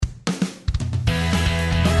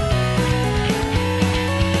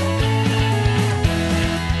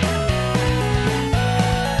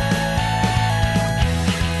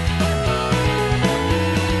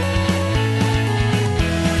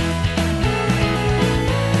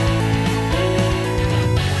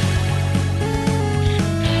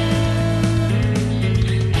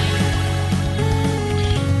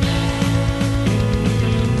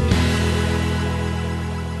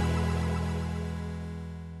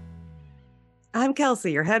I'm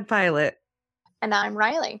Kelsey, your head pilot. And I'm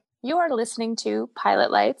Riley. You are listening to Pilot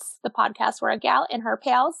Lights, the podcast where a gal and her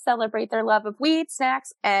pals celebrate their love of weed,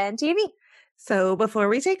 snacks, and TV. So before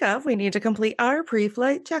we take off, we need to complete our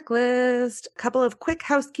pre-flight checklist. A couple of quick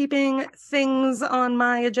housekeeping things on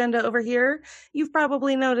my agenda over here. You've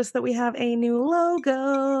probably noticed that we have a new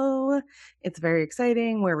logo. It's very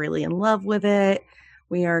exciting. We're really in love with it.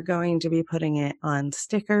 We are going to be putting it on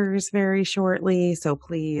stickers very shortly, so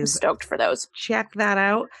please I'm stoked for those. Check that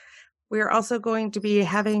out. We're also going to be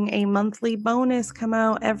having a monthly bonus come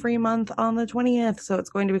out every month on the 20th. So it's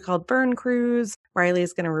going to be called Burn Cruise.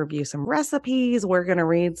 Riley's going to review some recipes. We're going to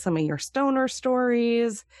read some of your stoner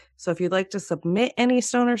stories. So if you'd like to submit any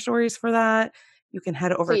stoner stories for that, you can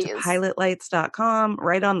head over to pilotlights.com.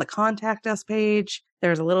 Right on the contact us page,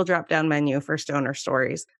 there's a little drop-down menu for stoner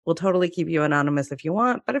stories. We'll totally keep you anonymous if you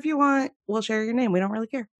want. But if you want, we'll share your name. We don't really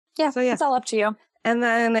care. Yeah, it's all up to you. And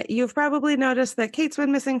then you've probably noticed that Kate's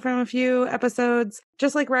been missing from a few episodes.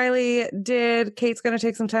 Just like Riley did, Kate's going to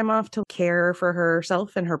take some time off to care for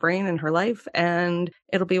herself and her brain and her life. And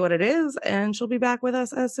it'll be what it is. And she'll be back with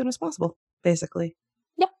us as soon as possible, basically.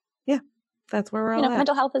 Yeah. Yeah. That's where we're all at.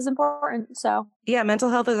 Mental health is important. So yeah, mental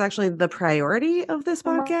health is actually the priority of this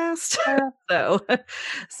podcast.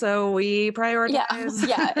 So we prioritize.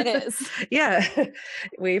 Yeah, it is. Yeah,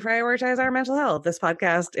 we prioritize our mental health. This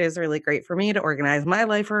podcast is really great for me to organize my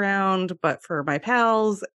life around, but for my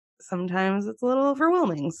pals, sometimes it's a little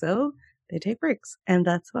overwhelming. So they take breaks, and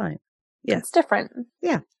that's fine. Yeah, it's different.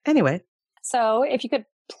 Yeah. Anyway. So if you could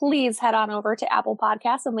please head on over to Apple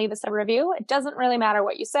Podcasts and leave us a review. It doesn't really matter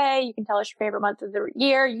what you say. You can tell us your favorite month of the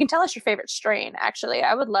year. You can tell us your favorite strain, actually.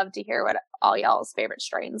 I would love to hear what all y'all's favorite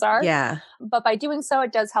strains are. Yeah. But by doing so,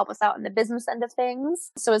 it does help us out in the business end of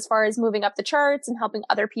things. So as far as moving up the charts and helping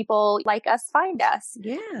other people like us find us.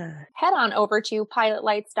 Yeah. Head on over to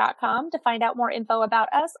pilotlights.com to find out more info about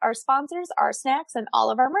us, our sponsors, our snacks, and all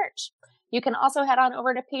of our merch. You can also head on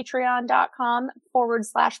over to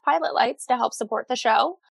patreon.com/pilotlights to help support the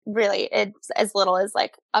show. Really, it's as little as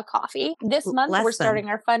like a coffee. This month, we're starting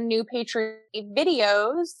our fun new Patreon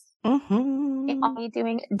videos. Mm-hmm. I'll be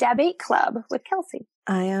doing Debate Club with Kelsey.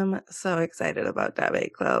 I am so excited about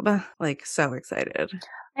Debate Club. Like, so excited.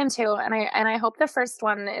 I am too. And I hope the first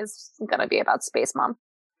one is going to be about Space Mom.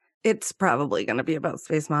 It's probably going to be about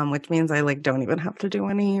Space Mom, which means I don't even have to do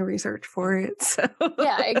any research for it. So.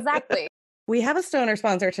 Yeah, exactly. We have a stoner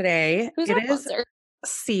sponsor today. Who's our sponsor?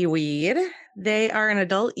 Seaweed. They are an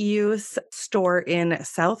adult use store in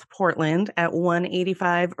South Portland at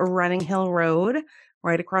 185 Running Hill Road,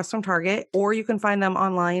 right across from Target. Or you can find them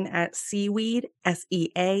online at Seaweed,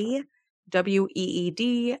 SEAWEED,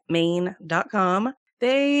 Maine.com.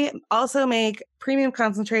 They also make premium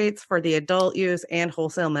concentrates for the adult use and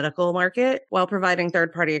wholesale medical market while providing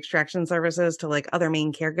third-party extraction services to other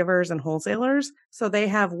Maine caregivers and wholesalers. So they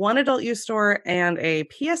have one adult use store and a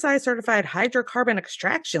PSI certified hydrocarbon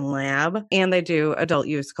extraction lab, and they do adult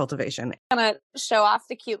use cultivation. I'm going to show off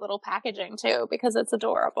the cute little packaging too because it's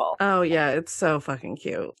adorable. Oh yeah, it's so fucking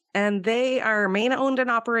cute. And they are Maine owned and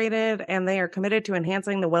operated, and they are committed to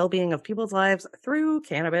enhancing the well-being of people's lives through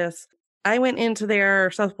cannabis. I went into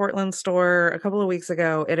their South Portland store a couple of weeks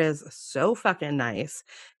ago. It is so fucking nice.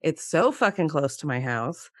 It's so fucking close to my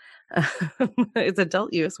house. It's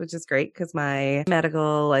adult use, which is great because my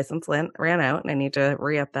medical license ran out and I need to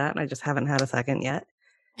re-up that. And I just haven't had a second yet.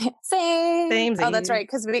 Same. Oh, that's right.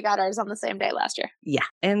 Because we got ours on the same day last year. Yeah.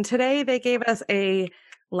 And today they gave us a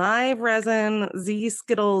live resin Z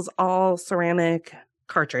Skittles all ceramic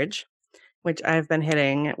cartridge, which I've been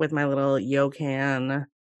hitting with my little Yocan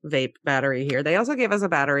vape battery here. They also gave us a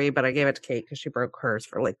battery, but I gave it to Kate because she broke hers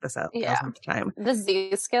for the 1000th time. The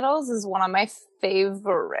Z Skittles is one of my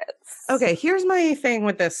favorites. Okay, here's my thing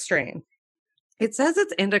with this strain. It says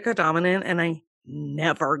it's indica dominant, and I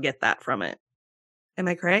never get that from it. Am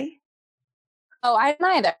I cray? Oh, I'm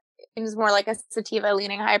neither. It's more like a sativa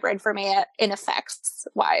leaning hybrid for me in effects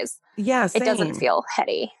wise. Yeah, same. It doesn't feel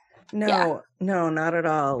heady. No, not at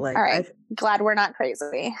all. All right. Glad we're not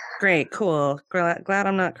crazy. Great, cool. Glad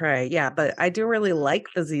I'm not cray. Yeah, but I do really like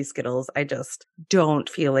the Z Skittles. I just don't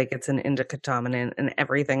feel like it's an indica dominant, and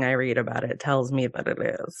everything I read about it tells me that it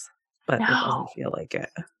is. But it doesn't feel like it.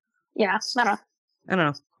 Yeah, I don't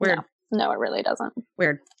know. Weird. No, it really doesn't.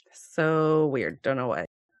 Weird. So weird. Don't know why.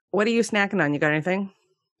 What are you snacking on? You got anything?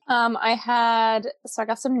 I got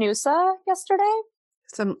some Noosa yesterday.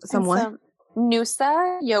 Some what?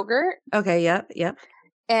 Noosa yogurt. Okay, yep.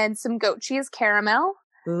 And some goat cheese caramel.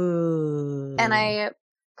 Ooh. And I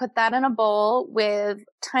put that in a bowl with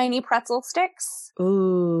tiny pretzel sticks.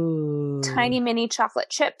 Ooh. Tiny mini chocolate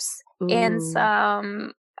chips. Ooh. And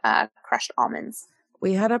some crushed almonds.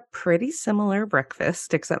 We had a pretty similar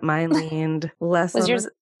breakfast, except mine leaned less on the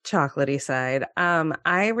chocolatey side.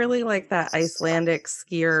 I really like that Icelandic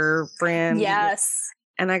skier brand. Yes.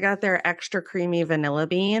 And I got their extra creamy vanilla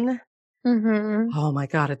bean. Mm-hmm. Oh my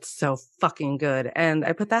God, it's so fucking good. And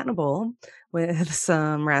I put that in a bowl with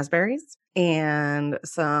some raspberries and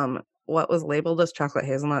some what was labeled as chocolate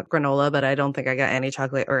hazelnut granola, but I don't think I got any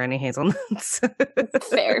chocolate or any hazelnuts.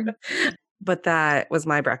 Fair. But that was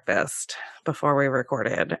my breakfast before we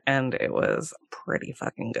recorded, and it was pretty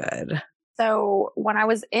fucking good. So when I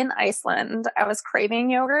was in Iceland, I was craving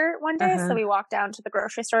yogurt one day. So we walked down to the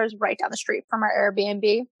grocery stores right down the street from our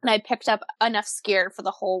Airbnb. And I picked up enough skyr for the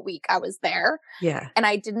whole week I was there. Yeah. And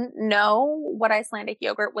I didn't know what Icelandic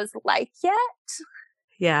yogurt was like yet.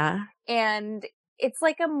 Yeah. And it's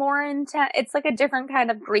like a more intense, it's like a different kind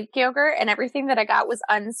of Greek yogurt. And everything that I got was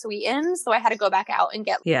unsweetened. So I had to go back out and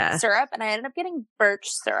get syrup. And I ended up getting birch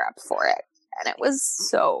syrup for it. And it was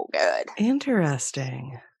so good.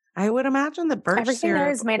 Interesting. I would imagine the birch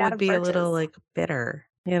syrup would be a little like bitter,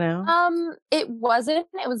 you know? It wasn't.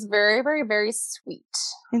 It was very, very, very sweet.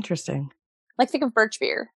 Interesting. Like think of birch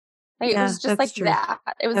beer. Like, it was just like true. That.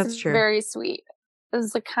 It was very sweet. It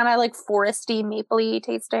was like kind of like foresty, mapley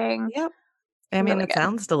tasting. Yep. I mean, it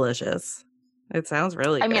sounds delicious. It sounds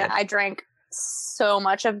really good. I mean, I drank so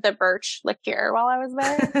much of the birch liqueur while I was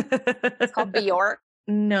there. It's called Bjork.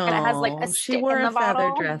 No, and it has like a stick she wore in the a feather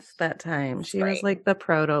bottle. Dress that time. She was like the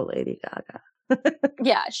proto Lady Gaga.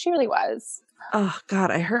 Yeah, she really was. Oh God,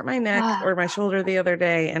 I hurt my neck or my shoulder the other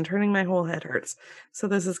day, and turning my whole head hurts. So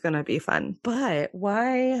this is gonna be fun. But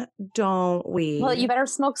why don't we? Well, you better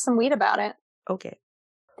smoke some weed about it. Okay.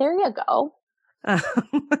 There you go.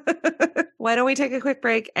 Why don't we take a quick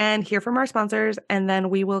break and hear from our sponsors, and then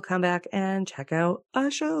we will come back and check out a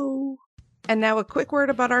show. And now a quick word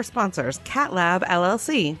about our sponsors, CatLab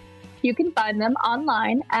LLC. You can find them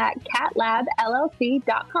online at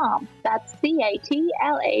catlabllc.com. That's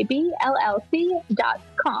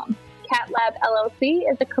CATLABLLC.com. CatLab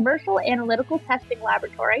LLC is a commercial analytical testing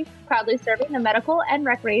laboratory proudly serving the medical and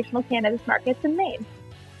recreational cannabis markets in Maine.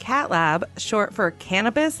 CatLab, short for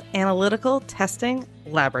Cannabis Analytical Testing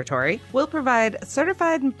Laboratory, will provide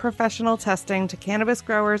certified and professional testing to cannabis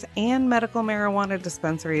growers and medical marijuana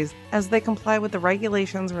dispensaries as they comply with the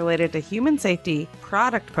regulations related to human safety,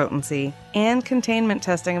 product potency, and containment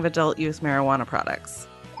testing of adult use marijuana products.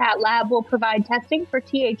 CatLab will provide testing for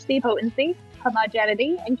THC potency,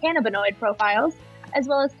 homogeneity, and cannabinoid profiles, as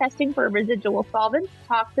well as testing for residual solvents,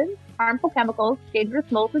 toxins, harmful chemicals, dangerous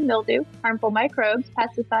mold and mildew, harmful microbes,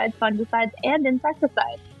 pesticides, fungicides, and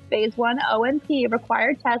insecticides. Phase 1 OMP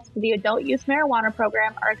required tests for the adult use marijuana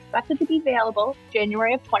program are expected to be available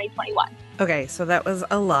January of 2021. Okay, so that was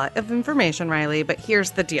a lot of information, Riley, but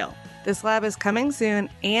here's the deal. This lab is coming soon,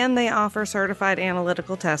 and they offer certified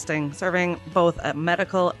analytical testing, serving both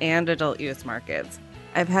medical and adult use markets.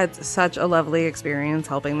 I've had such a lovely experience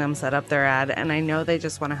helping them set up their ad, and I know they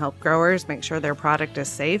just want to help growers make sure their product is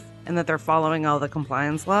safe and that they're following all the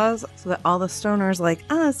compliance laws so that all the stoners like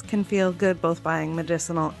us can feel good both buying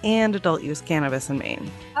medicinal and adult use cannabis in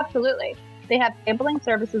Maine. Absolutely. They have sampling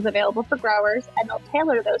services available for growers, and they'll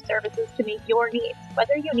tailor those services to meet your needs,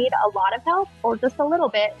 whether you need a lot of help or just a little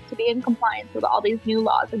bit to be in compliance with all these new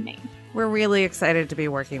laws in Maine. We're really excited to be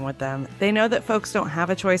working with them. They know that folks don't have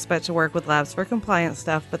a choice but to work with labs for compliance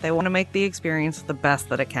stuff, but they want to make the experience the best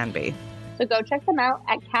that it can be. So go check them out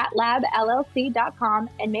at catlabllc.com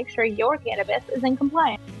and make sure your cannabis is in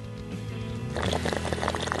compliance.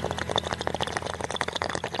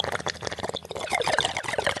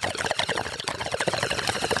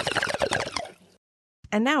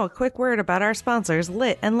 And now a quick word about our sponsors,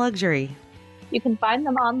 Lit and Luxury. You can find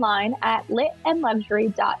them online at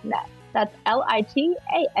litandluxury.net. That's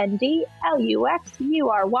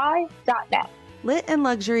litandluxury.net. Lit and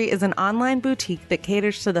Luxury is an online boutique that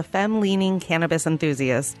caters to the femme-leaning cannabis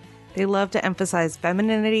enthusiast. They love to emphasize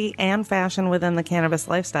femininity and fashion within the cannabis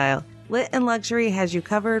lifestyle. Lit and Luxury has you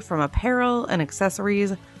covered from apparel and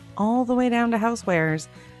accessories all the way down to housewares.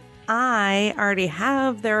 I already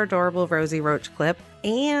have their adorable Rosie Roach clip,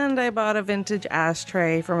 and I bought a vintage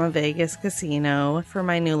ashtray from a Vegas casino for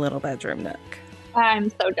my new little bedroom nook. I'm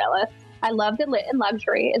so jealous. I love that Lit and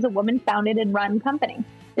Luxury is a woman-founded and run company.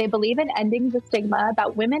 They believe in ending the stigma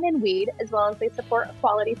about women and weed, as well as they support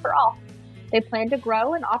equality for all. They plan to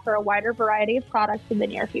grow and offer a wider variety of products in the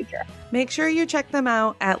near future. Make sure you check them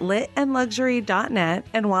out at litandluxury.net,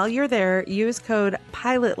 and while you're there, use code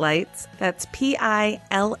PILOTLIGHTS, that's PILOTLITES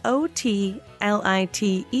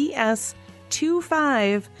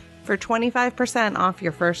 25 for for 25% off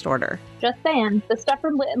your first order. Just saying, the stuff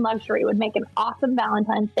from Lit and Luxury would make an awesome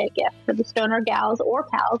Valentine's Day gift for the stoner gals or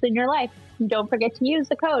pals in your life. And don't forget to use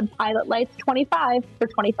the code PILOTLIGHTS25 for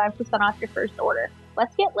 25% off your first order.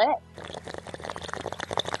 Let's get lit.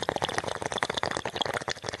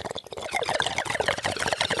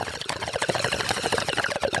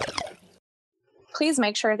 Please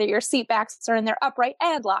make sure that your seat backs are in their upright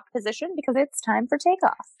and locked position because it's time for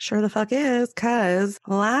takeoff. Sure the fuck is, because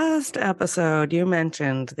last episode you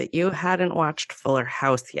mentioned that you hadn't watched Fuller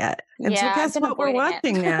House yet. And so guess what we're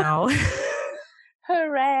watching now?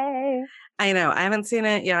 Hooray. I know, I haven't seen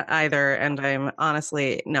it yet either, and I'm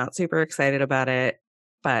honestly not super excited about it,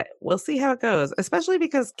 but we'll see how it goes, especially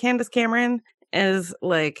because Candace Cameron is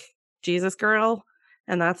like Jesus girl,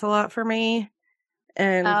 and that's a lot for me.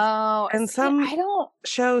 And some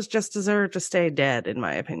shows just deserve to stay dead, in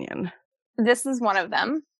my opinion. This is one of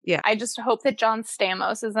them. Yeah. I just hope that John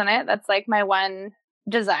Stamos is in it. That's like my one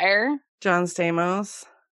desire. John Stamos.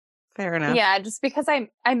 Fair enough. Yeah, just because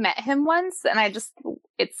I met him once and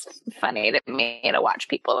it's funny to me to watch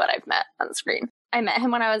people that I've met on screen. I met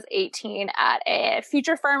him when I was 18 at a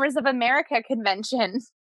Future Farmers of America convention.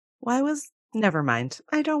 Never mind.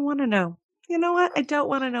 I don't want to know. You know what? I don't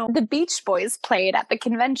want to know. The Beach Boys played at the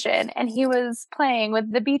convention, and he was playing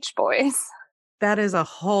with the Beach Boys. That is a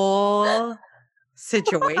whole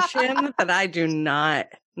situation that I do not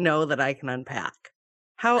know that I can unpack.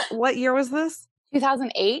 What year was this?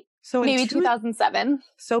 2008. So maybe 2007.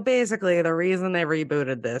 So basically, the reason they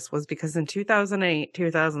rebooted this was because in 2008,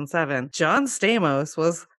 2007, John Stamos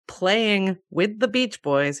was playing with the Beach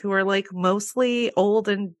Boys, who are like mostly old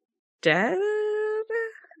and dead.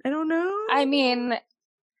 I don't know. I mean,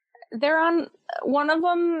 one of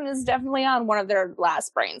them is definitely on one of their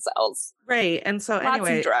last brain cells. Right. And so Lots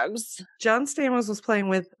anyway, of drugs. John Stamos was playing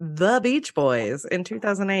with the Beach Boys in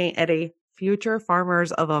 2008 at a Future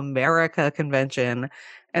Farmers of America convention.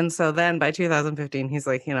 And so then by 2015, he's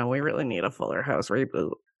like, we really need a Fuller House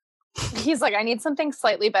reboot. He's like, I need something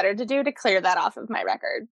slightly better to do to clear that off of my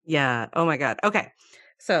record. Yeah. Oh my God. Okay.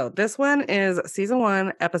 So this one is season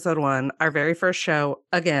 1, episode 1. Our very first show,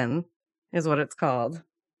 again, is what it's called.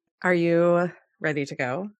 Are you ready to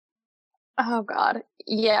go? Oh, God.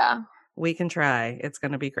 Yeah. We can try. It's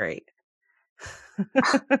going to be great.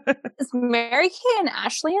 Is Mary-Kate and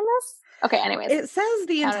Ashley in this? Okay, anyways. It says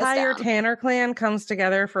the entire Tanner clan comes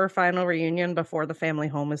together for a final reunion before the family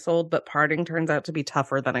home is sold, but parting turns out to be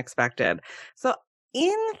tougher than expected. So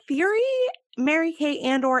in theory, Mary-Kate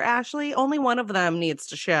and or Ashley, only one of them needs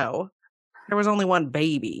to show. There was only one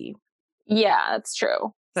baby. Yeah, that's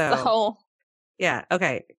true. So yeah.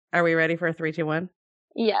 Okay. Are we ready for a 3, 2, 1?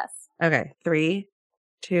 Yes. Okay. 3,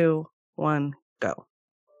 2, 1, go.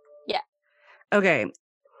 Yeah. Okay.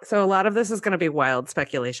 So a lot of this is going to be wild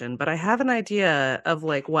speculation, but I have an idea of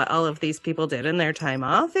like what all of these people did in their time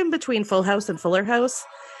off in between Full House and Fuller House.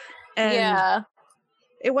 And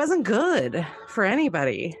it wasn't good for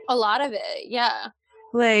anybody. A lot of it, yeah.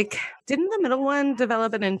 Like, didn't the middle one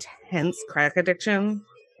develop an intense crack addiction?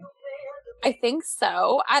 I think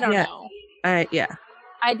so. I don't know. Yeah.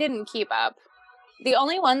 I didn't keep up. The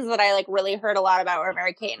only ones that I really heard a lot about were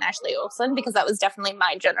Mary-Kate and Ashley Olsen, because that was definitely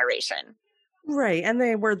my generation. Right. And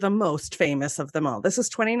they were the most famous of them all. This is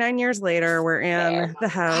 29 years later. We're in the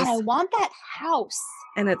house. God, I want that house.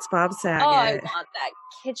 And it's Bob Saget. Oh, I want that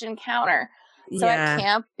kitchen counter. So at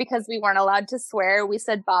camp, because we weren't allowed to swear, we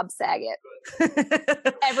said Bob Saget.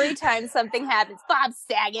 Every time something happens, Bob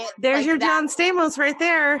Saget. There's your John Stamos right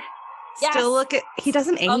there. Yes. Still he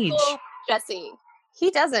doesn't age. Uncle Jesse.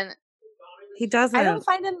 He doesn't. He doesn't. I don't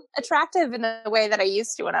find him attractive in the way that I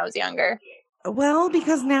used to when I was younger. Well,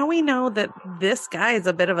 because now we know that this guy is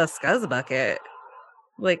a bit of a scuzzbucket.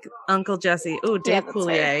 Like Uncle Jesse. Ooh, Dave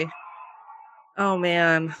Coulier. Right. Oh,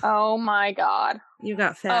 man. Oh, my God. You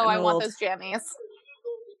got fat. Oh, I want those jammies.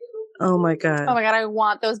 Oh, my God. Oh, my God. I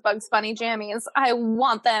want those Bugs Bunny jammies. I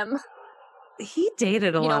want them. He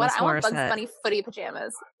dated a lot of Morissette. You know what? I want Bugs Bunny footy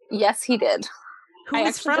pajamas. Yes, he did. Who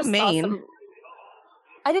is from Maine?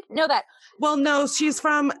 I didn't know that. Well, no, she's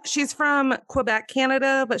from Quebec,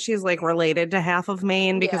 Canada, but she's related to half of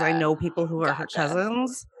Maine because I know people who are her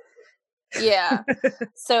cousins. Yeah.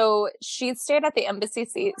 So she stayed at the Embassy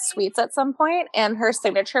Suites at some point, and her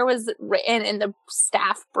signature was written in the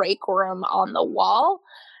staff break room on the wall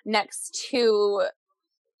next to,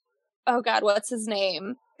 oh God, what's his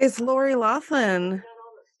name? It's Lori Loughlin.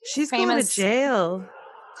 She's going to jail.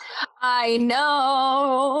 I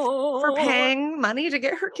know. For paying money to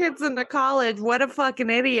get her kids into college. What a fucking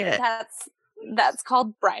idiot. That's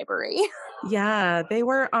called bribery. Yeah, they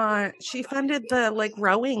were on. She funded the like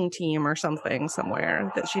rowing team or something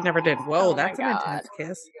somewhere that she never did. Whoa, Oh my that's an God. intense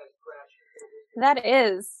kiss. That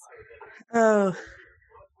is. Oh,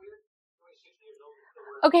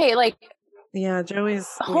 Okay, like yeah, Joey's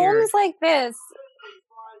weird. homes like this,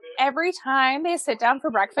 every time they sit down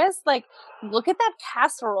for breakfast, like, look at that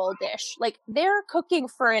casserole dish. Like, they're cooking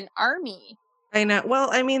for an army. I know. Well,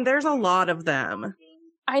 I mean, there's a lot of them.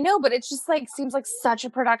 I know, but it just like seems like such a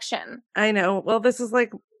production. I know. Well, this is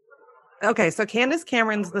like, okay, so Candace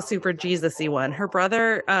Cameron's the super Jesus-y one. Her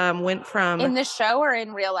brother went from In the show or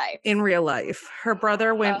in real life? in real life. Her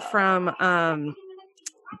brother went from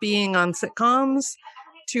being on sitcoms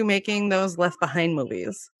to making those Left Behind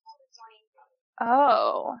movies.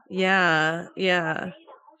 Oh. Yeah, yeah.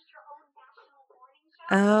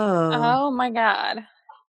 Oh. Oh my God.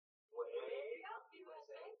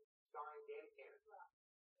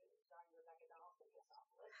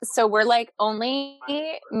 So we're like only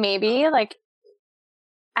maybe like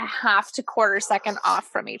a half to quarter second off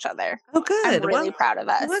from each other. Oh, good. I'm really proud of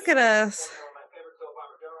us. Look at us.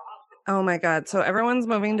 Oh my God. So everyone's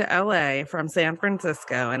moving to LA from San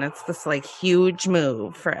Francisco, and it's this like huge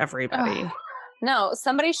move for everybody. Ugh. No,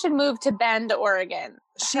 somebody should move to Bend, Oregon.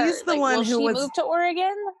 She's the one who was moved to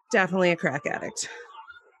Oregon. Definitely a crack addict.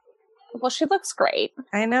 Well, she looks great.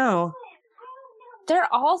 I know.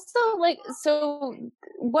 They're also like, so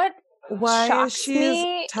what Why shocks is she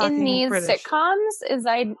me talking in these British? sitcoms is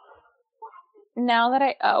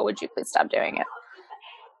would you please stop doing it?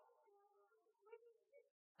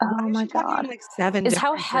 Oh my God. Like 7 is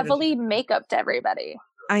how different heavily makeuped everybody.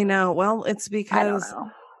 I know. Well, it's I don't because know.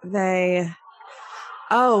 they.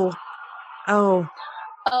 Oh.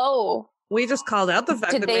 We just called out the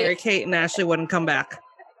fact that Mary-Kate and Ashley wouldn't come back.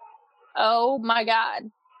 Oh my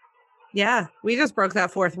God. Yeah, we just broke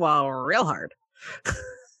that fourth wall real hard.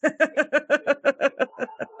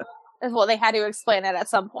 Well, they had to explain it at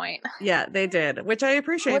some point. Yeah, they did, which I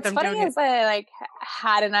appreciate. What's funny is I like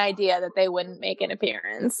had an idea that they wouldn't make an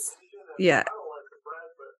appearance. Yeah.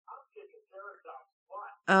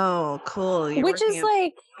 Oh, cool. Which is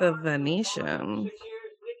like the Venetian.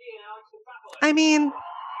 I mean,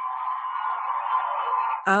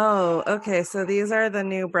 oh, okay. So these are the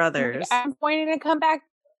new brothers. I'm pointing to come back.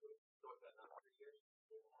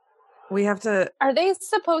 We have to. Are they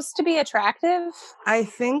supposed to be attractive? I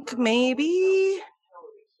think maybe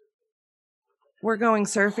we're going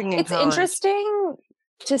surfing in It's college. Interesting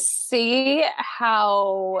to see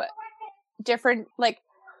how different, like,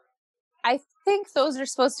 I think those are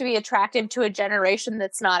supposed to be attractive to a generation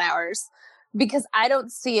that's not ours, because I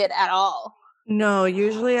don't see it at all. No,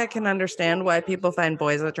 usually I can understand why people find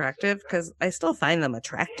boys attractive, because I still find them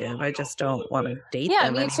attractive. I just don't want to date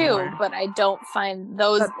them anymore. Yeah, me too, but I don't find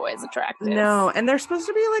those boys attractive. No, and they're supposed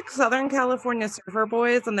to be like Southern California surfer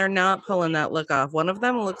boys, and they're not pulling that look off. One of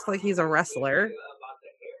them looks like he's a wrestler.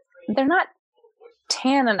 They're not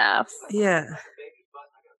tan enough. Yeah.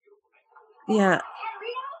 Yeah.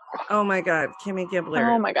 Oh my God, Kimmy Gibbler.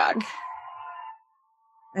 Oh my God.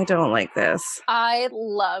 I don't like this. I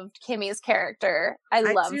loved Kimmy's character. I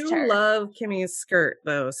loved her. I love Kimmy's skirt,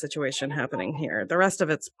 though, situation happening here. The rest of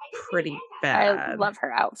it's pretty bad. I love her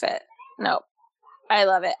outfit. No, I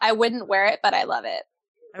love it. I wouldn't wear it, but I love it.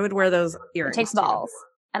 I would wear those earrings. It takes balls,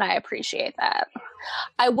 and I appreciate that.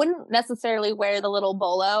 I wouldn't necessarily wear the little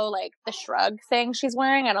bolo, like the shrug thing she's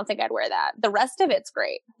wearing. I don't think I'd wear that. The rest of it's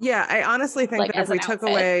great. Yeah, I honestly think that if we took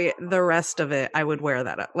away the rest of it, I would wear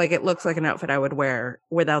that. Like, it looks like an outfit I would wear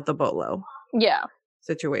without the bolo. Yeah.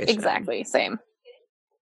 Situation. Exactly. Same.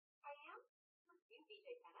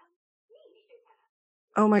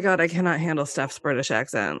 Oh my God, I cannot handle Steph's British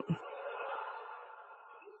accent.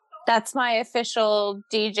 That's my official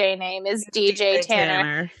DJ name is DJ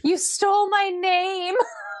Tanner. You stole my name.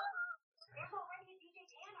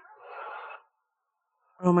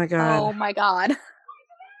 Oh my God. Oh my God.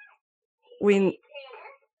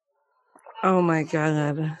 Oh my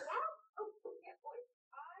God.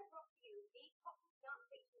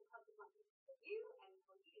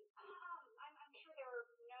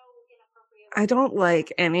 I don't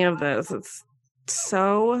like any of this. It's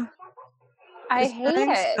so... I hate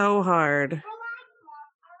it. So hard.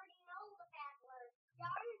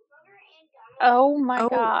 Oh my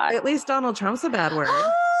God. At least Donald Trump's a bad word.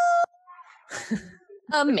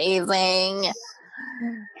 Amazing.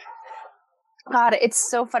 God, it's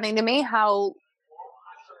so funny to me how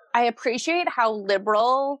I appreciate how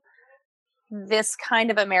liberal this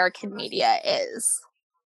kind of American media is.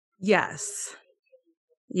 Yes.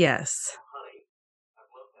 Yes.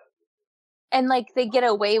 And like they get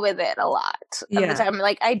away with it a lot of the time.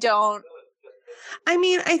 Like I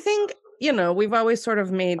mean, I think you know, we've always sort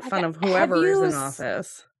of made fun of whoever is in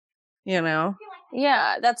office, you know?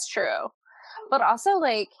 Yeah, that's true. But also,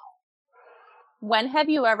 like, when have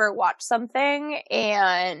you ever watched something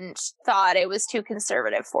and thought it was too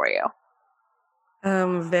conservative for you?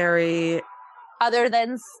 Very. Other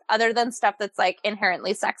than stuff that's like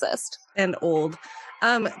inherently sexist and old.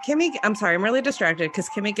 Kimmy, I'm sorry, I'm really distracted because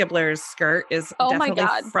Kimmy Gibbler's skirt is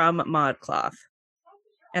definitely from ModCloth,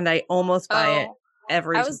 and I almost buy it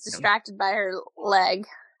every time. I was distracted by her leg.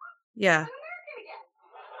 Yeah.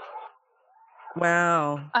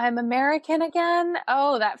 Wow. I'm American again?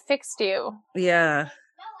 Oh, that fixed you. Yeah.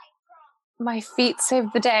 My feet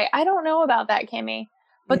saved the day. I don't know about that, Kimmy.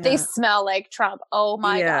 But they smell like Trump. Oh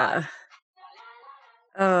my God.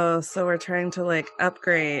 Oh, so we're trying to like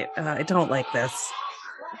upgrade. I don't like this.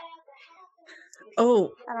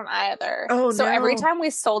 Oh. I don't either. Oh, so every time we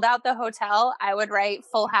sold out the hotel, I would write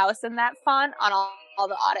Full House in that font on all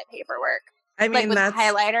the audit paperwork. I mean, like with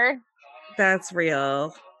highlighter. That's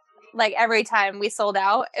real. Like every time we sold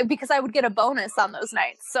out, because I would get a bonus on those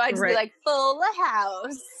nights. So I'd just be like, Full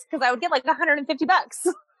House. Because I would get like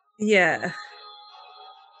 $150. Yeah.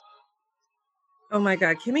 Oh my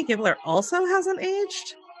God. Kimmy Gibbler also hasn't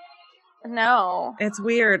aged? No. It's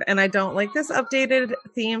weird. And I don't like this updated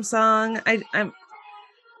theme song.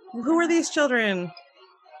 Who are these children?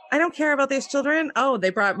 I don't care about these children. Oh, they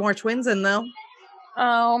brought more twins in though.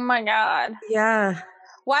 Oh my God. Yeah.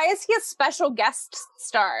 Why is he a special guest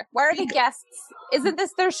star? Why are they guests? Isn't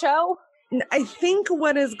this their show? I think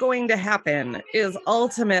what is going to happen is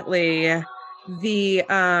ultimately the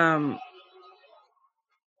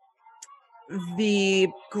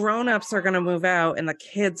grown-ups are going to move out and the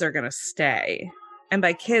kids are going to stay. And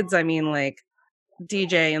by kids, I mean like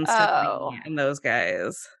DJ and Stephanie and those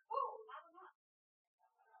guys.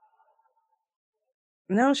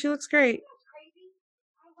 No, she looks great.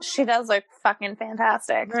 She does look fucking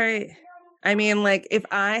fantastic. Right. I mean, like, if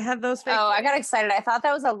I had those fake... I got excited. I thought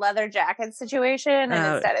that was a leather jacket situation, and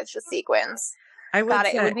instead it's just sequins. It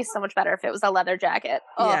would be so much better if it was a leather jacket.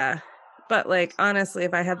 Oh. Yeah. But, like, honestly,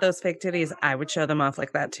 if I had those fake titties, I would show them off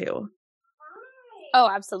like that, too. Oh,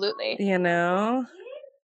 absolutely. You know?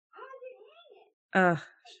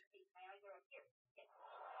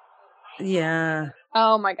 Yeah.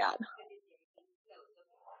 Oh, my God.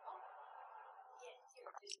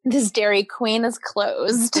 This Dairy Queen is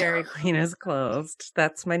closed. Dairy Queen is closed.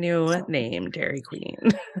 That's my new name, Dairy Queen.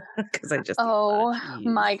 Because I just... Oh,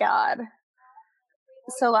 my God.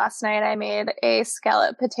 So last night I made a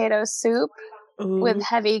scallop potato soup with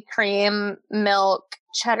heavy cream, milk,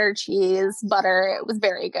 cheddar cheese, butter. It was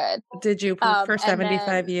very good. Did you poop for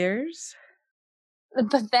 75 years?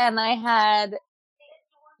 But then I had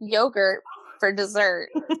yogurt for dessert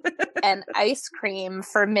and ice cream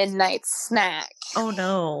for midnight snack. Oh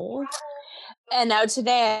no. And now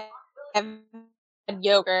today I have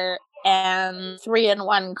yogurt and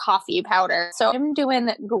 3-in-1 coffee powder. So I'm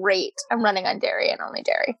doing great. I'm running on dairy and only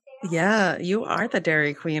dairy. Yeah, you are the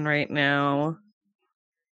Dairy Queen right now.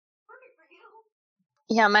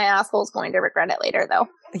 Yeah, my asshole's going to regret it later though.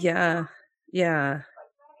 Yeah. Yeah.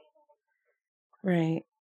 Right.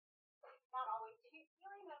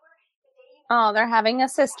 Oh, they're having a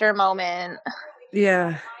sister moment.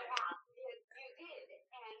 Yeah.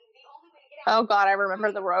 Oh God, I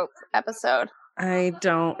remember the rope episode. I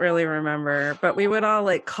don't really remember, but we would all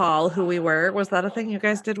like call who we were. Was that a thing you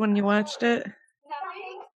guys did when you watched it?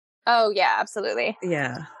 Oh yeah, absolutely.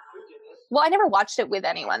 Yeah. Well, I never watched it with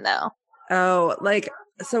anyone though. Oh, like,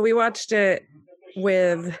 so we watched it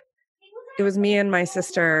with, it was me and my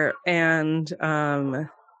sister and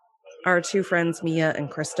our two friends, Mia and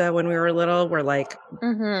Krista, when we were little, were like,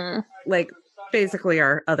 like basically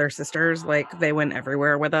our other sisters. Like they went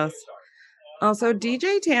everywhere with us. Also,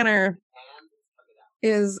 DJ Tanner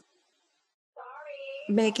is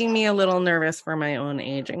making me a little nervous for my own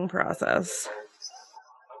aging process.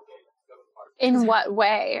 In what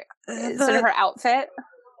way? Is it her outfit?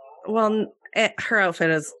 Well, her outfit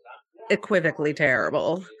is equivocally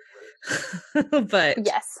terrible. But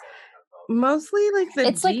yes. Mostly like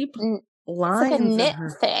the deep lines. It's like a knit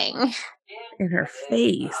thing in her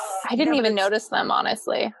face. I didn't even notice them,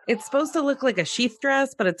 honestly. It's supposed to look like a sheath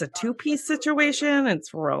dress, but it's a two-piece situation.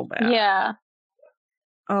 It's real bad. Yeah.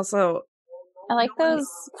 Also, I like those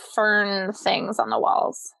fern things on the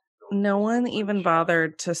walls. No one even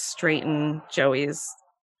bothered to straighten Joey's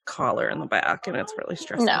collar in the back, and it's really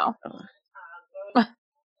stressful. No.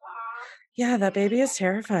 Yeah, that baby is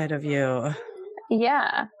terrified of you.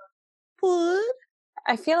 Yeah. What?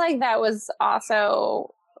 I feel like that was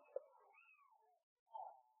also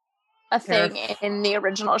a thing in the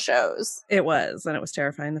original shows. It was, and it was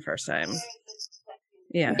terrifying the first time.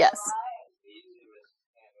 Yeah. Yes.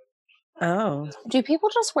 Oh. Do people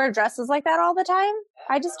just wear dresses like that all the time?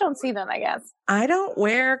 I just don't see them, I guess. I don't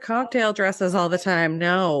wear cocktail dresses all the time.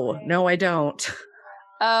 No, I don't.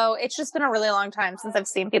 Oh, it's just been a really long time since I've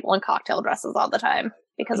seen people in cocktail dresses all the time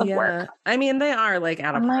because of work. I mean, they are like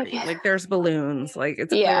at a party. Like there's balloons. Like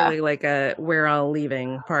it's clearly like a we're all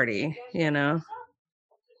leaving party, you know?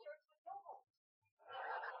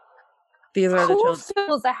 These are the children. Who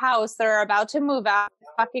fills a house that are about to move out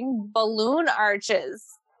fucking balloon arches?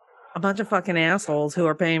 A bunch of fucking assholes who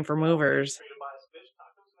are paying for movers.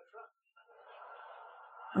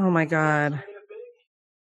 Oh my God.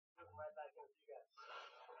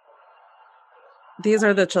 These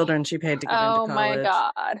are the children she paid to get into college. Oh my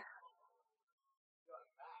God.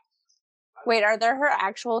 Wait, are there her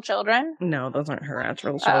actual children? No, those aren't her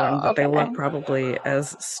actual children, but they look probably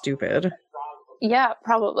as stupid. Yeah,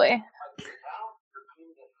 probably.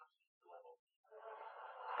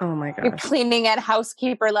 Oh my God. You're cleaning at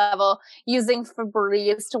housekeeper level, using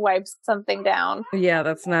Febreze to wipe something down. Yeah,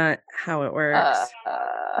 that's not how it works.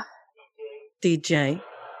 DJ.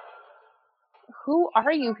 Who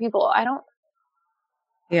are you people? I don't...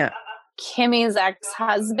 Yeah. Kimmy's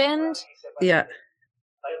ex-husband? Yeah.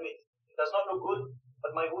 I admit, it does not look good,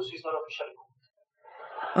 but my goose is not officially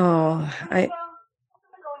cooked. Oh,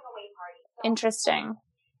 Interesting.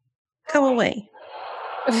 Go away.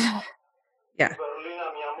 Yeah.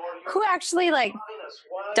 Who actually, like,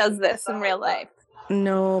 does this in real life?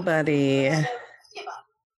 Nobody.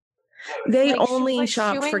 They Like, only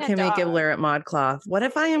shop for shoeing a Kimmy dog. Gibbler at ModCloth. What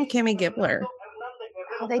if I am Kimmy Gibbler?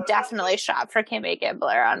 Oh, they definitely shop for Kimmy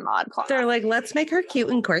Gibbler on ModCloth. They're like, let's make her cute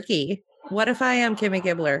and quirky. What if I am Kimmy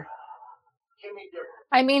Gibbler?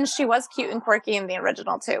 I mean, she was cute and quirky in the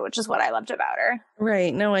original too, which is what I loved about her.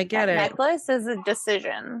 Right. No, I get That it. necklace is a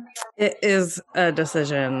decision. It is a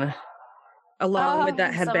decision. Along with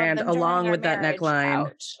that Some of headband, them along during with our that marriage.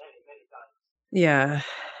 neckline. Ouch. Yeah.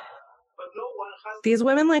 These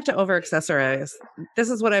women like to over accessorize.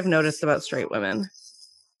 This is what I've noticed about straight women.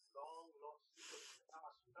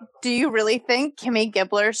 Do you really think Kimmy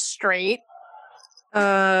Gibbler's straight?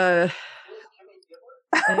 I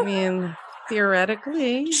mean,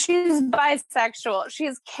 theoretically. She's bisexual.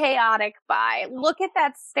 She's chaotic bi. Look at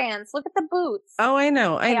that stance. Look at the boots. Oh, I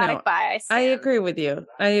know. Chaotic bi. I agree with you.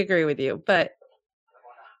 But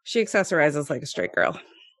she accessorizes like a straight girl.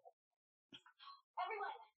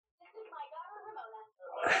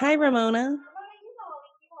 Hi, Ramona.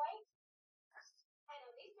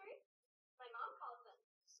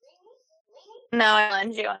 No, I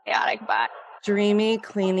lend you a chaotic bi. Dreamy,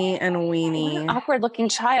 Cleany, and Weenie. Awkward looking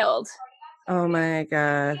child. Oh my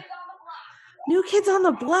God. New Kids on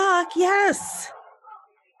the Block. Yes.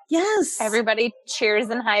 Everybody cheers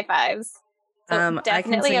and high fives. So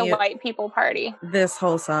definitely a white people party. This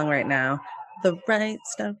whole song right now. The right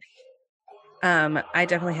stuff. I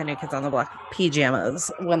definitely had New Kids on the Block pajamas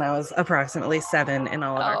when I was approximately 7 in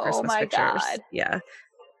all of our Christmas pictures. God. Yeah.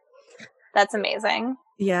 That's amazing.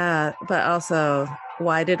 Yeah, but also,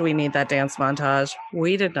 why did we need that dance montage?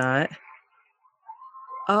 We did not.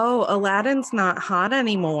 Oh, Aladdin's not hot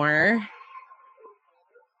anymore.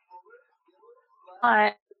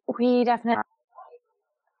 We definitely...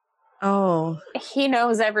 Oh. He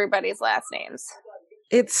knows everybody's last names.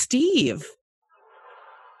 It's Steve.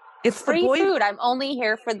 It's free food. I'm only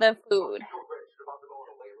here for the food.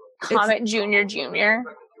 Comet Jr.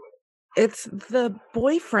 It's the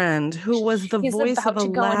boyfriend who was the voice of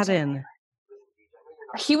Aladdin.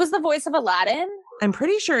 He was the voice of Aladdin? I'm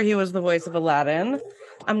pretty sure he was the voice of Aladdin.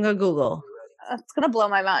 I'm going to Google. It's going to blow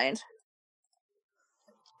my mind.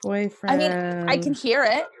 Boyfriend. I mean, I can hear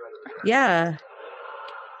it. Yeah.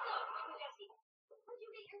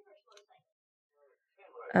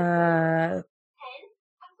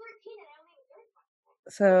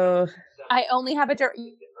 So I only have a dirt.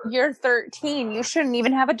 You're 13. You shouldn't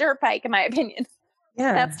even have a dirt bike, in my opinion.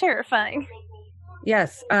 Yeah, that's terrifying.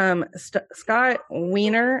 Yes. Scott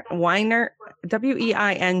Weiner, Weinger.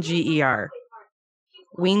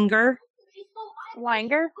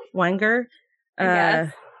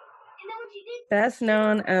 Yes. Best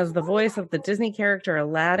known as the voice of the Disney character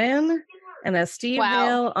Aladdin and as Steve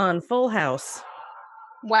Hale on Full House.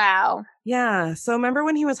 Wow. Yeah. So remember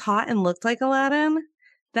when he was hot and looked like Aladdin?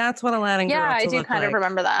 That's what Aladdin grew up to look like. Yeah, I do kind of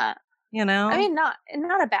remember that. You know? I mean, not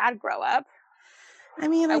a bad grow up. I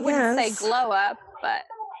mean, I wouldn't say glow up, but...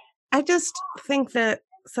 I just think that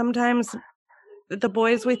sometimes the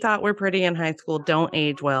boys we thought were pretty in high school don't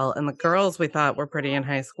age well, and the girls we thought were pretty in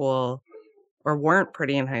high school or weren't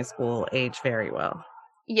pretty in high school age very well.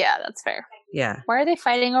 Yeah, that's fair. Yeah. Why are they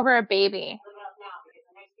fighting over a baby?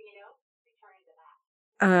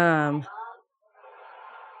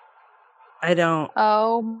 I don't.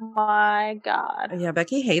 Oh my God. Yeah,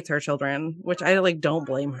 Becky hates her children, which I don't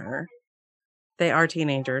blame her. They are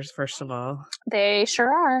teenagers, first of all. They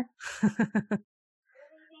sure are.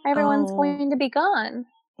 Everyone's going to be gone.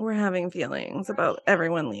 We're having feelings about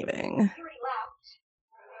everyone leaving.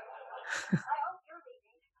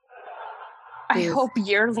 I hope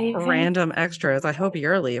you're leaving. Random extras. I hope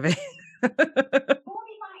you're leaving.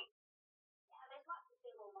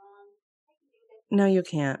 No, you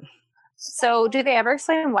can't. So, do they ever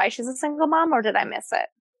explain why she's a single mom, or did I miss it?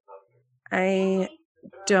 I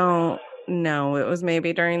don't know. It was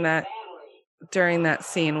maybe during that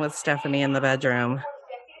scene with Stephanie in the bedroom.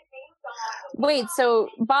 Wait, so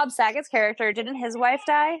Bob Saget's character, didn't his wife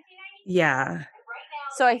die? Yeah.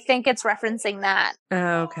 So I think it's referencing that.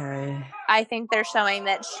 Okay. I think they're showing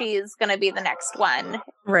that she's going to be the next one.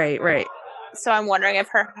 Right. So I'm wondering if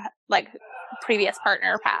her previous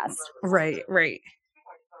partner passed. Right.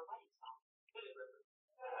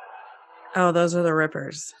 Oh, those are the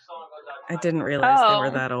Rippers. I didn't realize they were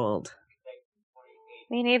that old.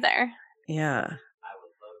 Me neither. Yeah.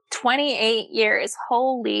 28 years.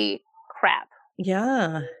 Holy crap.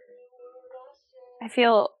 Yeah. I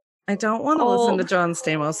don't want to listen to John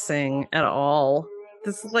Stamos sing at all.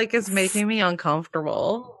 This is making me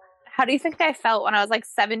uncomfortable. How do you think I felt when I was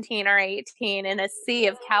 17 or 18 in a sea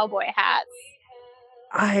of cowboy hats?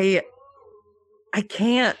 I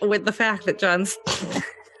can't with the fact that John's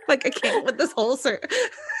I can't with this whole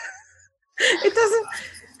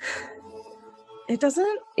It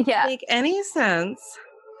doesn't make any sense.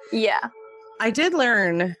 Yeah. I did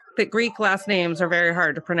learn that Greek last names are very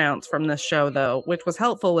hard to pronounce from this show, though, which was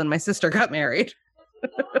helpful when my sister got married.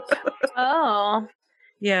 Oh.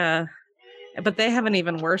 Yeah. But they have an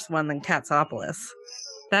even worse one than Katsopoulos.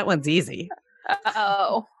 That one's easy.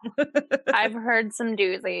 Oh. I've heard some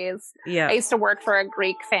doozies. Yeah. I used to work for a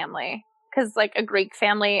Greek family. Because, a Greek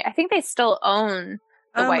family, I think they still own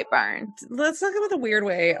the White Barn. Let's talk about the weird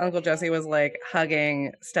way Uncle Jesse was,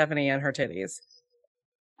 hugging Stephanie and her titties.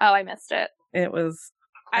 Oh, I missed it. It was...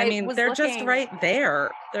 they're just right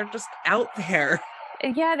there. They're just out there.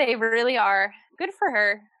 Yeah, they really are. Good for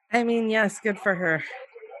her. Yes, good for her.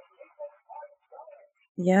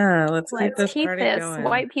 Yeah, let's keep this party going.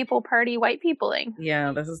 White people party, white peopling.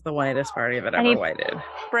 Yeah, this is the whitest party that ever whited.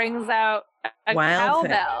 Brings out a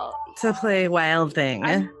cowbell to play Wild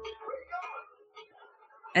Thing.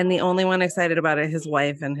 And the only one excited about it, his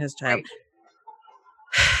wife and his child.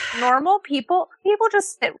 Normal people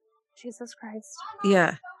just sit. Jesus Christ.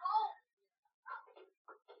 Yeah.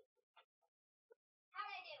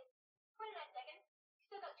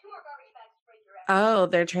 Oh,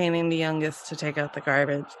 they're training the youngest to take out the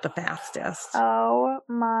garbage the fastest. Oh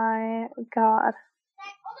my God.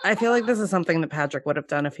 I feel like this is something that Patrick would have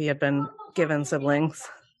done if he had been given siblings.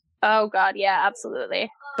 Oh God, yeah,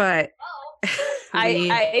 absolutely. But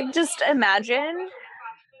I just imagine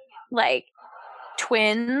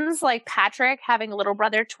twins, Patrick having little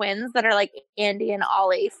brother twins that are Andy and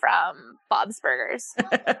Ollie from Bob's Burgers.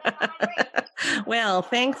 Well,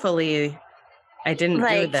 thankfully, I didn't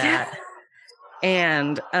do that.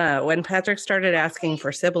 And when Patrick started asking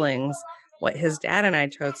for siblings, what his dad and I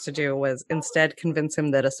chose to do was instead convince him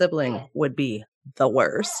that a sibling would be the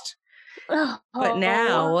worst. But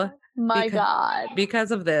now, God, because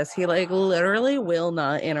of this, he literally will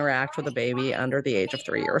not interact with a baby under the age of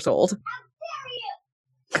 3 years old.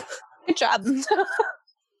 Good job.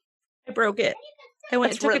 I broke it. I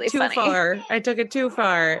took it too far. I took it too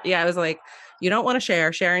far. Yeah, I was like, you don't want to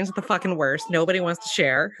share. Sharing's the fucking worst. Nobody wants to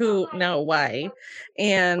share. No, why?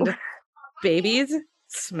 And babies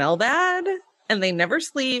smell bad and they never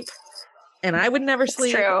sleep. And I would never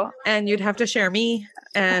sleep. True. And you'd have to share me.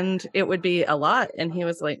 And it would be a lot. And he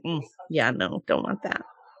was like, yeah, no, don't want that.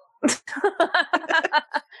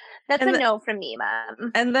 That's a no from me,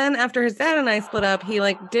 Mom. And then after his dad and I split up, he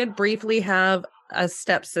did briefly have a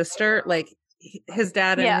stepsister. His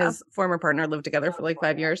dad and his former partner lived together for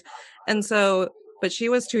 5 years. And so, but she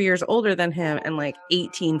was 2 years older than him and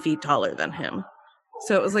 18 feet taller than him.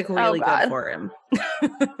 So it was really good for him.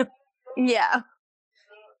 Yeah.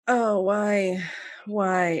 Oh, why?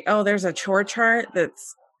 Oh, there's a chore chart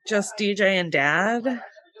that's just DJ and Dad.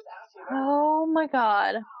 Oh my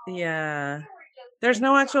God. Yeah. There's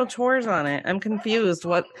no actual chores on it. I'm confused.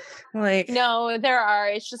 What, No, there are.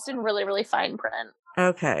 It's just in really, really fine print.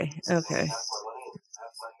 Okay.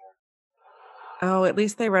 Oh, at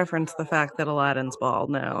least they reference the fact that Aladdin's bald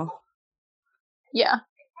now. Yeah.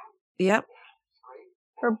 Yep.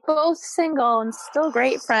 We're both single and still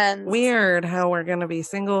great friends. Weird how we're going to be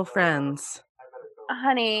single friends.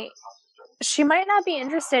 Honey, she might not be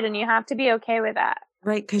interested and you have to be okay with that.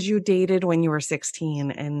 Right, because you dated when you were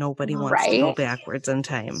 16 and nobody wants to go backwards in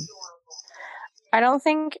time. I don't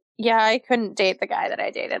think, I couldn't date the guy that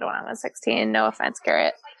I dated when I was 16. No offense,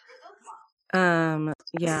 Garrett.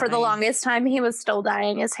 Yeah. For the longest time, he was still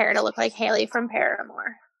dyeing his hair to look like Haley from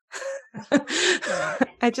Paramore.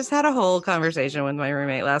 I just had a whole conversation with my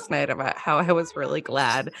roommate last night about how I was really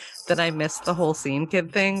glad that I missed the whole scene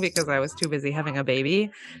kid thing because I was too busy having a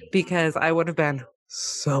baby, because I would have been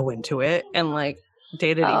so into it and like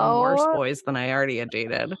dated even worse boys than I already had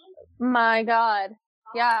dated. My God.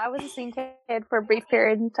 Yeah, I was a scene kid for a brief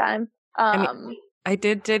period in time. I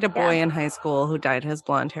did date a boy in high school who dyed his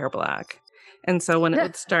blonde hair black. And so when it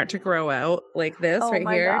would start to grow out like this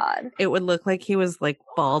here, it would look like he was like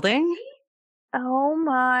balding. Oh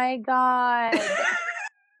my God.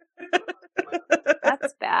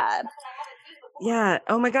 That's bad. Yeah.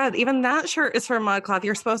 Oh my God. Even that shirt is from ModCloth.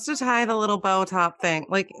 You're supposed to tie the little bow top thing.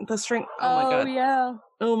 Like the string. Oh my God. Yeah.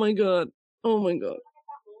 Oh my God. Oh my God.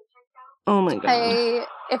 Oh my God.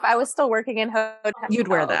 If I was still working in hotels, you'd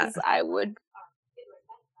wear that. I would.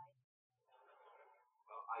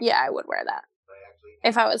 Yeah, I would wear that.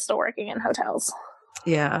 If I was still working in hotels.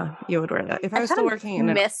 Yeah, you would wear that. If I was still working in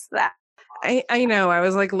miss that. I know. I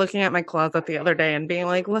was like looking at my closet the other day and being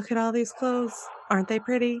like, look at all these clothes. Aren't they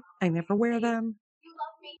pretty? I never wear them. You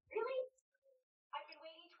love me, really? I've been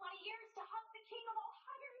waiting 20 years to hug the king of all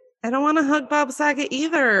huggers. I don't want to hug Bob Saget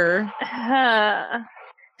either.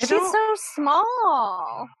 She's so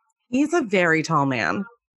small. He's a very tall man.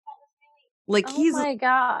 Like oh my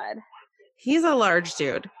God. He's a large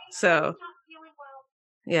dude. So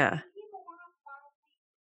yeah.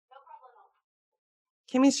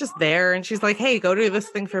 Kimmy's just there and she's like, hey, go do this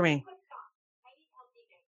thing for me.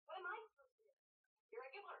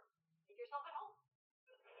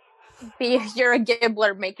 You're a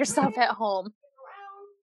gibbler. Make yourself at home.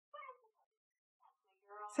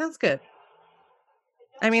 Sounds good.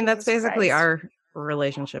 I mean, that's basically our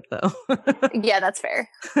relationship, though. Yeah, that's fair.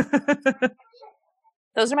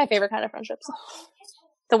 Those are my favorite kind of friendships.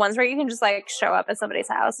 The ones where you can just like show up at somebody's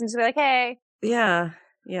house and just be like, hey. Yeah.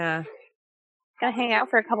 Yeah. Gonna hang out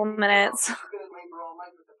for a couple minutes.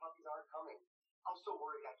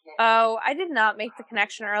 Oh, I did not make the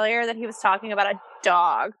connection earlier that he was talking about a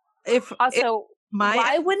dog.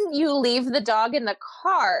 Why wouldn't you leave the dog in the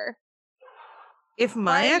car? If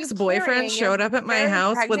my ex-boyfriend showed up at my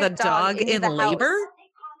house with a dog in labor?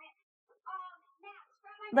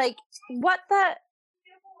 Like, what the?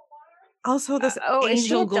 Also, this angel is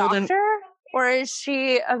she a golden doctor or is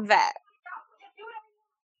she a vet?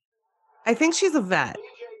 I think she's a vet.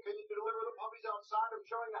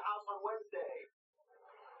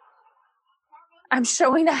 I'm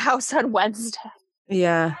showing the house on Wednesday.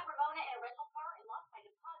 Yeah.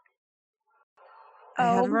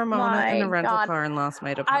 I had Ramona in a rental car and lost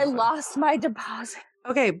my deposit. I lost my deposit.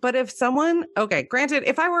 Okay, but if granted,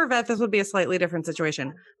 if I were a vet, this would be a slightly different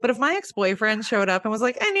situation. But if my ex-boyfriend showed up and was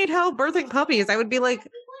like, I need help birthing puppies, I would be like,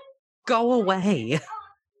 go away.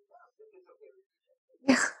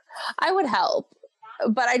 I would help.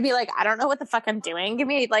 But I'd be like, I don't know what the fuck I'm doing. Give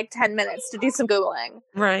me like 10 minutes to do some Googling.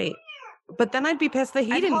 Right. But then I'd be pissed that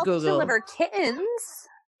he didn't Google. Deliver kittens.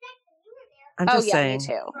 I'm just saying. Me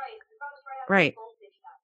too. Right.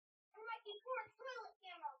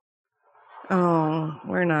 Oh,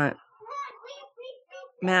 we're not.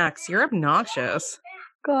 Max, you're obnoxious.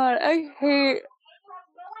 God, I hate.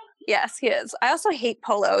 Yes, he is. I also hate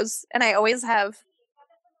polos, and I always have.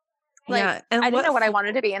 Like, yeah, and I didn't know what I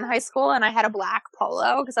wanted to be in high school, and I had a black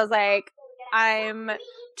polo because I was like, I'm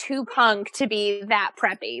too punk to be that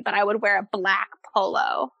preppy, but I would wear a black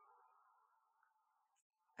polo.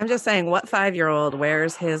 I'm just saying, what 5-year-old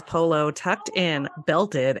wears his polo tucked in,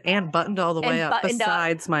 belted, and buttoned all the way up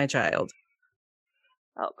besides my child?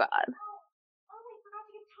 Oh, God.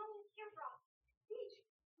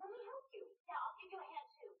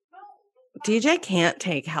 DJ can't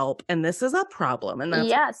take help, and this is a problem. And that's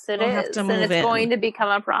yes, it is. And it's going to become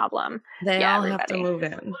a problem. They all have to move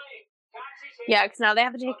in. Yeah, because now they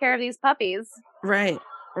have to take care of these puppies. Right,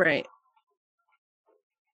 right.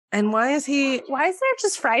 And why is there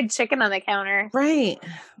just fried chicken on the counter? Right.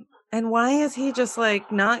 And why is he just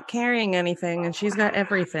like not carrying anything and she's got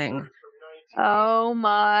everything? Oh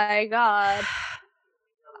my God.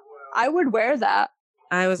 I would wear that.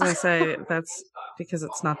 I was going to say that's because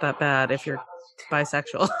it's not that bad if you're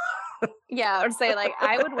bisexual. Yeah, I would say like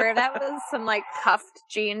I would wear that with some like cuffed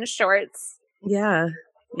jean shorts. Yeah.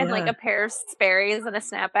 And like a pair of Sperry's and a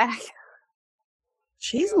snapback.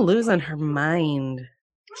 She's losing her mind.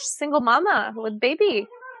 She's single mama with baby.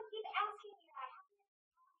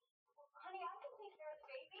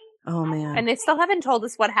 Oh, man. And they still haven't told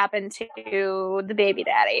us what happened to the baby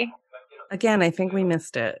daddy. Again, I think we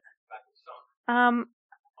missed it. Becky,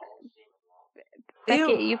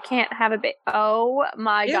 Ew. you can't have a baby. Oh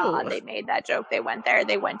my Ew. God, they made that joke. They went there.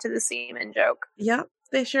 They went to the semen joke. Yep,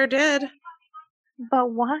 they sure did.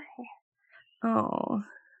 But why? Oh.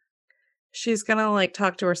 She's gonna, like,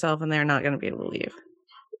 talk to herself and they're not gonna be able to leave.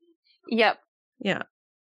 Yep. Yeah.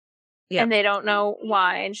 And they don't know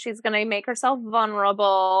why. And she's going to make herself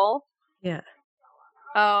vulnerable. Yeah.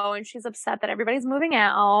 Oh, and she's upset that everybody's moving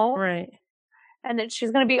out. Right. And that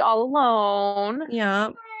she's going to be all alone. Yeah.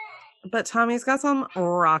 But Tommy's got some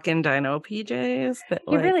rockin' dino PJs that,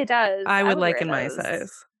 he really does. I would like in my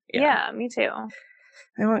size. Yeah, me too.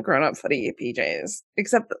 I want grown-up footy PJs.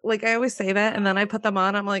 Except, like, I always say that, and then I put them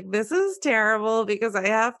on. I'm like, this is terrible because I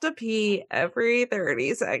have to pee every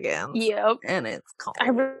 30 seconds. Yep. And it's cold. I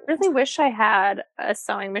really wish I had a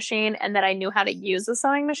sewing machine and that I knew how to use a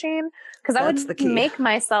sewing machine. Because I would make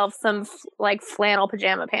myself some, like, flannel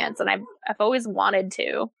pajama pants. And I've always wanted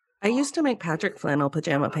to. I used to make Patrick flannel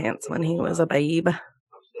pajama pants when he was a babe.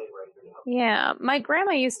 Yeah. My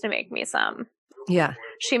grandma used to make me some. Yeah.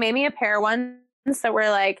 She made me a pair once. So we're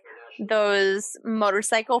like those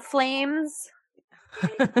motorcycle flames.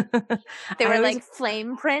 They were like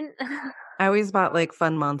flame print. I always bought like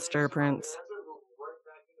fun monster prints.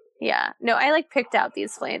 Yeah. No, I like picked out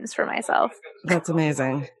these flames for myself. That's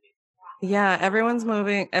amazing. Yeah, everyone's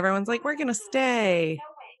moving. Everyone's like, we're going to stay.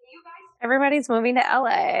 Everybody's moving to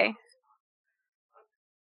LA.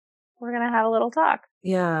 We're going to have a little talk.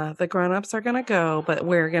 Yeah, the grown-ups are going to go, but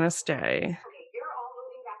we're going to stay.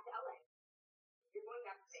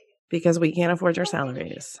 Because we can't afford your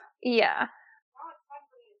salaries. Yeah.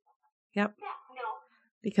 Yep.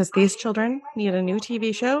 Because these children need a new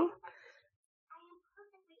TV show.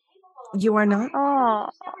 You are not. Oh.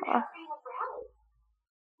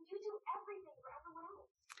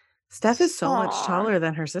 Steph is so much taller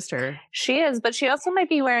than her sister. She is, but she also might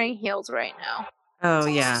be wearing heels right now. Oh,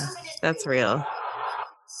 yeah. That's real.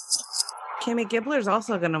 Kimmy Gibbler's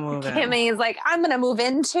also going to move in. Kimmy's like, I'm going to move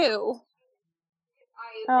in too.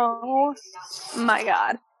 Oh my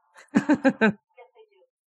God.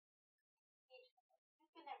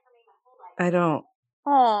 I don't.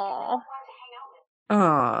 Oh.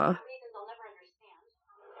 Aw.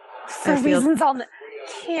 For reasons I'll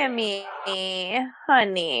Kimmy,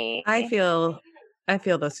 honey. I feel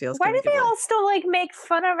this feels. Why do they all still like make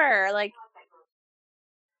fun of her? Like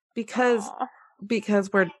because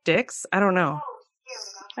we're dicks? I don't know.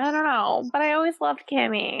 I don't know, but I always loved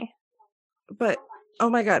Kimmy. But oh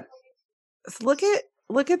my God. Look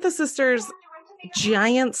at the sister's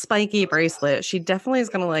giant spiky bracelet. She definitely is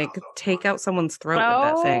gonna like take out someone's throat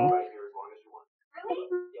with that thing.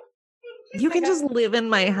 You can just live in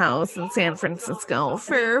my house in San Francisco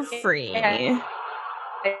for free. Right.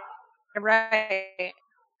 Right.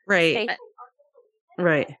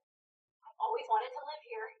 Right. Always wanted to live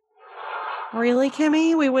here. Really,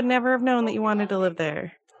 Kimmy? We would never have known that you wanted to live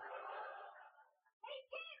there.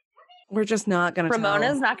 We're just not going to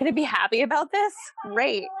Ramona's not going to be happy about this?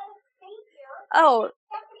 Great. Oh.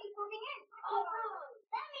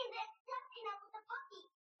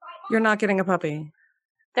 You're not getting a puppy.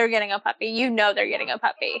 They're getting a puppy. You know they're getting a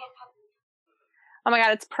puppy. Oh my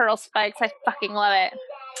God, it's Pearl Spikes. I fucking love it.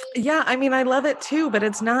 Yeah, I mean, I love it too, but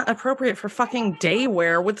it's not appropriate for fucking day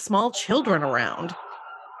wear with small children around.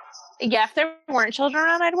 Yeah, if there weren't children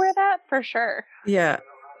around, I'd wear that for sure. Yeah.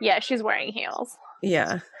 Yeah, she's wearing heels.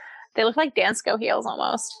 Yeah. They look like Dansko heels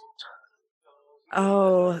almost.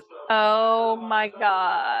 Oh. Oh my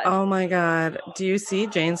God. Oh my God. Do you see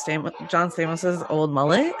John Stamos' old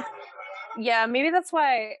mullet? Yeah, maybe that's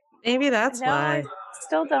why. Maybe that's why.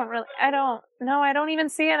 Still don't really. I don't even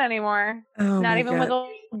see it anymore. Oh Not even God. with old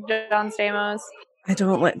John Stamos. I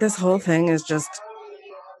don't like this whole thing. Is just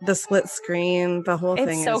the split screen. The whole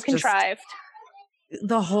thing is so contrived.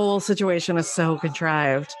 The whole situation is so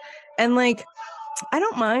contrived, and like I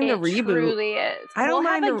don't mind a reboot. It truly is. I don't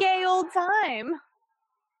mind have a gay old time.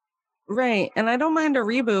 Right, and I don't mind a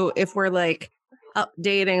reboot if we're like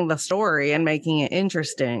updating the story and making it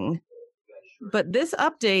interesting. But this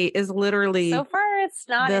update is literally so far it's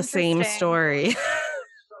not the same story.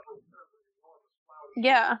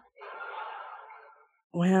 Yeah.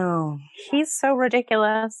 Wow. He's so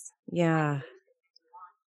ridiculous. Yeah.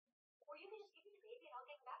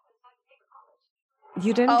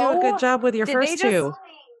 You didn't do a good job with your first two.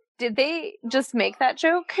 Did they just make that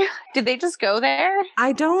joke? Did they just go there?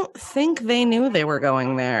 I don't think they knew they were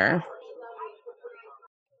going there.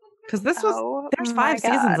 Because there's my 5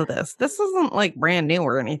 seasons God. of this. This isn't like brand new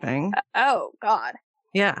or anything. Oh, God.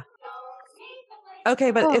 Yeah.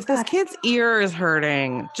 Okay, but if this God. kid's ear is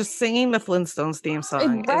hurting, just singing the Flintstones theme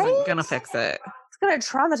song Right? isn't gonna fix it. It's going to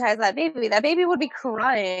traumatize that baby. That baby would be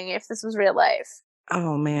crying if this was real life.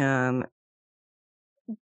 Oh, man.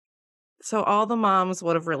 So all the moms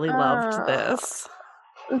would have really loved this.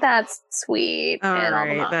 That's sweet. All and all the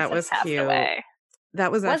right, moms that have was passed cute. away.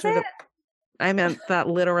 That was actually it? I meant that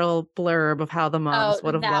literal blurb of how the moms Oh,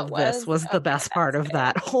 would have that loved this was the okay, best part that's of good.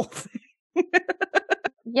 that whole thing.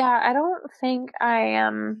 Yeah, I don't think I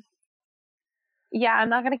am. Yeah, I'm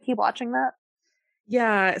not going to keep watching that.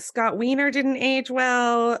 Yeah, Scott Wiener didn't age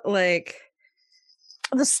well. Like,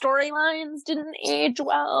 The storylines didn't age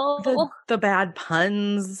well. the bad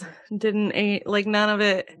puns didn't age. Like, none of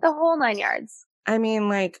it. The whole 9 yards. I mean,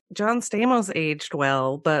 like, John Stamos aged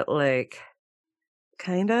well, but like,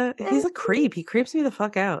 kinda. He's a creep. He creeps me the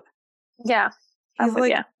fuck out. Yeah. He's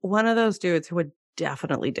like one of those dudes who would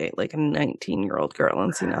definitely date like a 19-year-old girl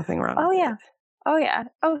and see nothing wrong with it. Oh, yeah.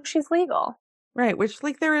 Oh, she's legal. Right, which,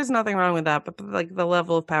 like, there is nothing wrong with that, but, like, the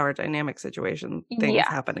level of power dynamic situation things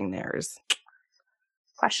happening there is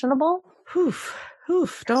questionable. Don't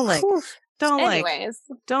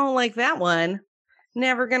like that one.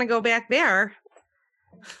 Never gonna go back there.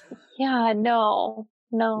 Yeah, no.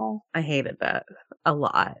 I hated that a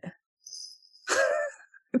lot.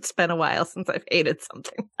 It's been a while since I've hated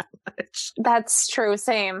something that much. That's true.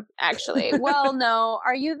 Same, actually. Well, no.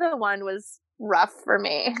 Are You the One was rough for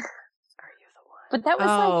me. But that was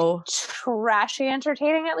like trashy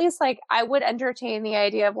entertaining, at least. Like, I would entertain the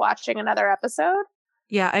idea of watching another episode.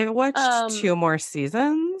 Yeah, I've watched 2 more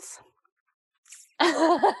seasons.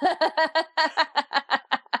 I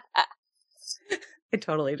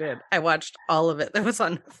totally did. I watched all of it that was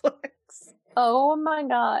on Netflix. Oh my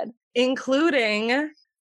God. Including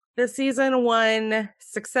the season 1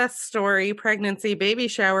 success story, pregnancy, baby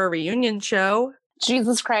shower reunion show.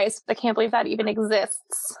 Jesus Christ. I can't believe that even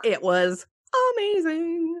exists. It was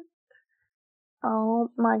amazing. Oh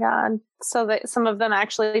my God. So that some of them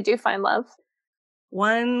actually do find love.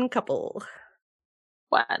 One couple.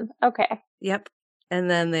 One. Okay. Yep. And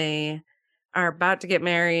then they are about to get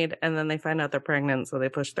married and then they find out they're pregnant, so they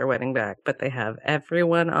push their wedding back, but they have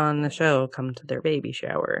everyone on the show come to their baby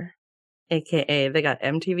shower. AKA they got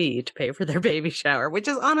MTV to pay for their baby shower, which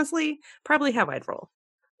is honestly probably how I'd roll.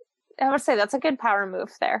 I would say that's a good power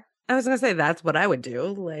move there. I was going to say that's what I would do.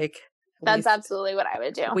 Like, that's absolutely what I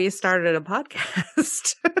would do. We started a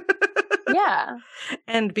podcast. Yeah.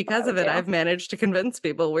 And because of it, I've managed to convince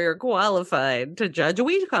people we're qualified to judge a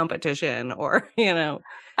weed competition or, you know.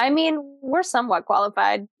 I mean, we're somewhat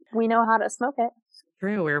qualified. We know how to smoke it.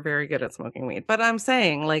 True, we're very good at smoking weed. But I'm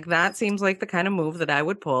saying, like, that seems like the kind of move that I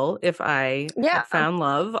would pull if I had found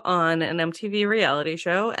love on an MTV reality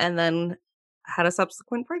show and then had a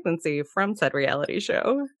subsequent pregnancy from said reality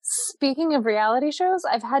show. Speaking of reality shows,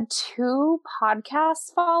 I've had 2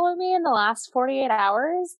 podcasts follow me in the last 48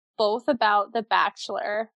 hours, both about The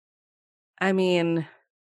Bachelor. I mean...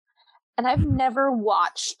 And I've never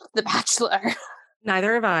watched The Bachelor.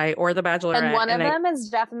 Neither have I, or The Bachelorette. And one of them is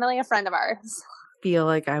definitely a friend of ours. Feel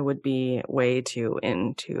like I would be way too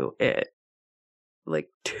into it. Like,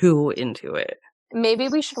 too into it. Maybe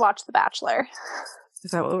we should watch The Bachelor.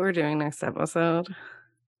 Is that what we're doing next episode?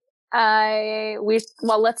 Well,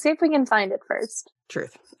 let's see if we can find it first.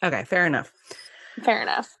 Truth. Okay, fair enough. Fair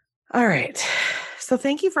enough. All right. So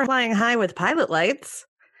thank you for flying high with Pilot Lights.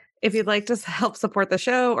 If you'd like to help support the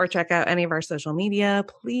show or check out any of our social media,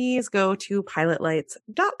 please go to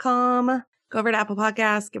pilotlights.com. Go over to Apple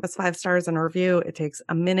Podcasts, give us 5 stars and a review. It takes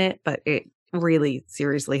a minute, but it really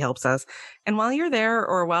seriously helps us. And while you're there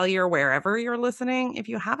or while you're wherever you're listening, if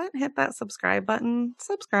you haven't hit that subscribe button,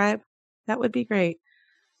 subscribe. That would be great.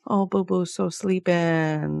 Oh, Boo Boo's so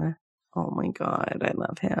sleeping. Oh my God, I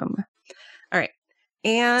love him. All right.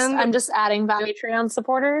 And I'm just adding Patreon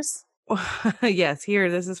supporters. Yes,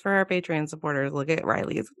 here, this is for our Patreon supporters. Look at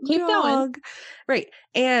Riley's Keep dog. going. Right.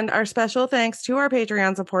 And our special thanks to our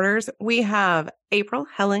Patreon supporters. We have April,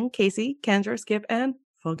 Helen, Casey, Kendra, Skip, and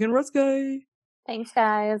fucking Russ Guy. Thanks,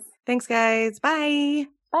 guys. Thanks, guys. Bye.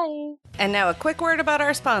 Bye. And now a quick word about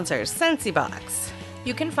our sponsors, SensiBox.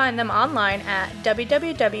 You can find them online at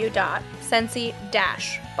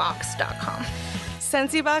www.sensi-box.com.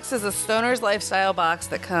 SensiBox is a stoner's lifestyle box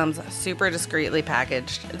that comes super discreetly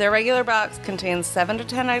packaged. Their regular box contains 7 to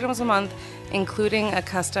 10 items a month, including a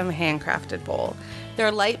custom handcrafted bowl. Their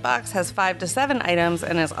light box has 5 to 7 items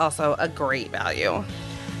and is also a great value.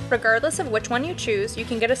 Regardless of which one you choose, you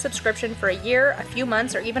can get a subscription for a year, a few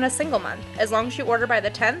months, or even a single month. As long as you order by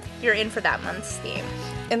the 10th, you're in for that month's theme.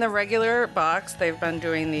 In the regular box, they've been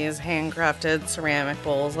doing these handcrafted ceramic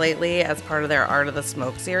bowls lately as part of their Art of the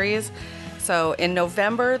Smoke series. So in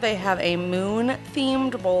November, they have a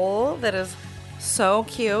moon-themed bowl that is so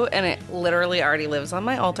cute, and it literally already lives on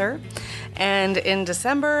my altar. And in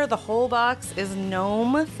December, the whole box is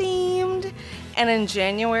gnome-themed. And in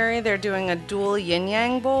January, they're doing a dual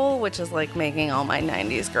yin-yang bowl, which is like making all my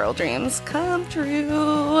 90s girl dreams come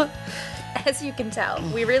true. As you can tell,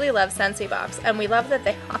 we really love Scentsy Box, and we love that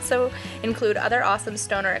they also include other awesome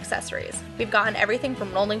stoner accessories. We've gotten everything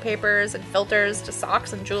from rolling papers and filters to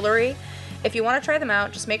socks and jewelry. If you want to try them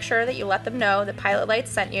out, just make sure that you let them know that Pilot Lights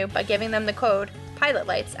sent you by giving them the code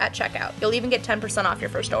PILOTLIGHTS at checkout. You'll even get 10% off your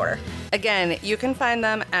first order. Again, you can find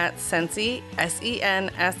them at Scentsy,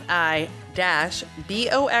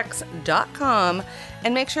 SENSI-BOX.com,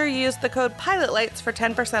 and make sure you use the code PILOTLIGHTS for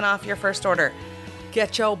 10% off your first order.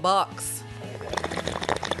 Get your box.